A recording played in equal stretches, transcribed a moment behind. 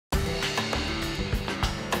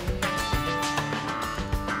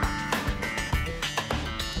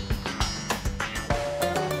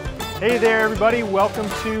Hey there everybody, welcome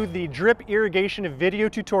to the drip irrigation video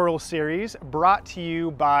tutorial series brought to you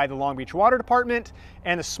by the Long Beach Water Department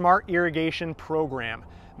and the Smart Irrigation Program.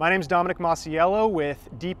 My name is Dominic Masiello with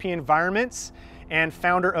DP Environments and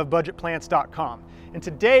founder of budgetplants.com. And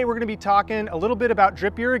today we're going to be talking a little bit about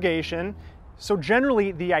drip irrigation. So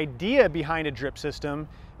generally the idea behind a drip system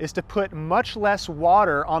is to put much less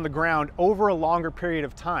water on the ground over a longer period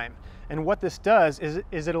of time. And what this does is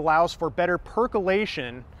it allows for better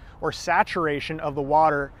percolation or saturation of the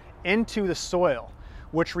water into the soil,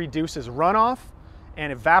 which reduces runoff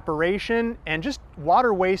and evaporation and just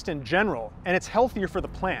water waste in general, and it's healthier for the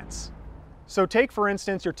plants. So take for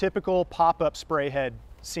instance your typical pop-up spray head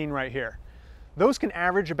seen right here. Those can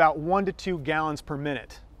average about 1 to 2 gallons per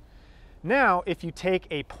minute. Now if you take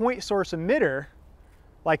a point source emitter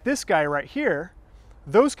like this guy right here,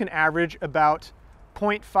 those can average about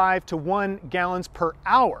 0.5 to 1 gallons per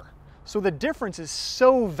hour. So the difference is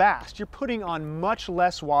so vast. You're putting on much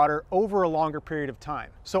less water over a longer period of time.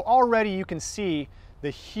 So already you can see the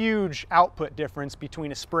huge output difference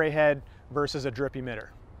between a spray head versus a drip emitter.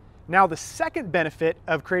 Now the second benefit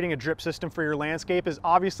of creating a drip system for your landscape is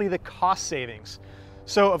obviously the cost savings.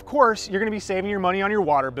 So of course you're going to be saving your money on your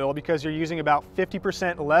water bill because you're using about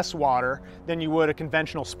 50% less water than you would a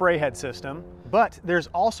conventional spray head system. But there's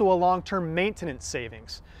also a long-term maintenance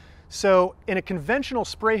savings. So in a conventional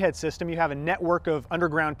spray head system, you have a network of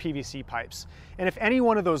underground PVC pipes. And if any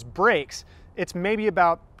one of those breaks, it's maybe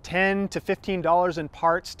about $10 to $15 in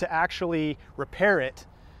parts to actually repair it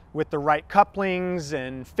with the right couplings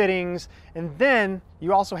and fittings. And then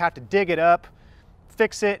you also have to dig it up,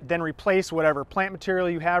 fix it, then replace whatever plant material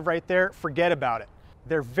you have right there. Forget about it.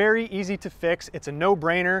 They're very easy to fix. It's a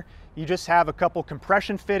no-brainer. You just have a couple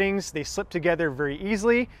compression fittings. They slip together very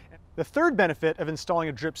easily. The third benefit of installing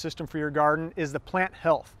a drip system for your garden is the plant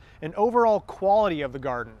health and overall quality of the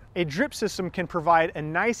garden. A drip system can provide a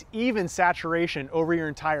nice even saturation over your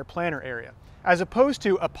entire planter area, as opposed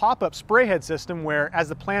to a pop-up spray head system where as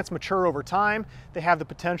the plants mature over time, they have the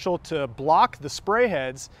potential to block the spray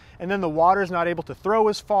heads and then the water is not able to throw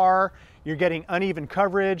as far, you're getting uneven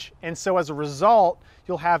coverage, and so as a result,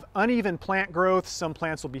 you'll have uneven plant growth. Some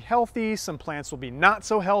plants will be healthy, some plants will be not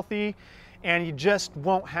so healthy, and you just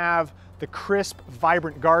won't have the crisp,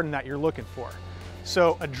 vibrant garden that you're looking for.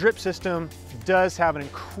 So a drip system does have an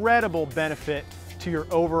incredible benefit to your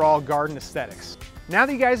overall garden aesthetics. Now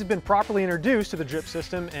that you guys have been properly introduced to the drip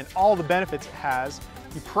system and all the benefits it has,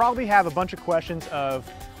 you probably have a bunch of questions of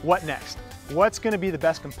what next? What's going to be the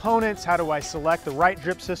best components? How do I select the right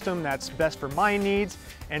drip system that's best for my needs?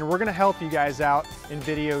 And we're going to help you guys out in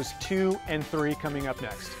videos 2 and 3 coming up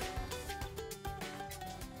next.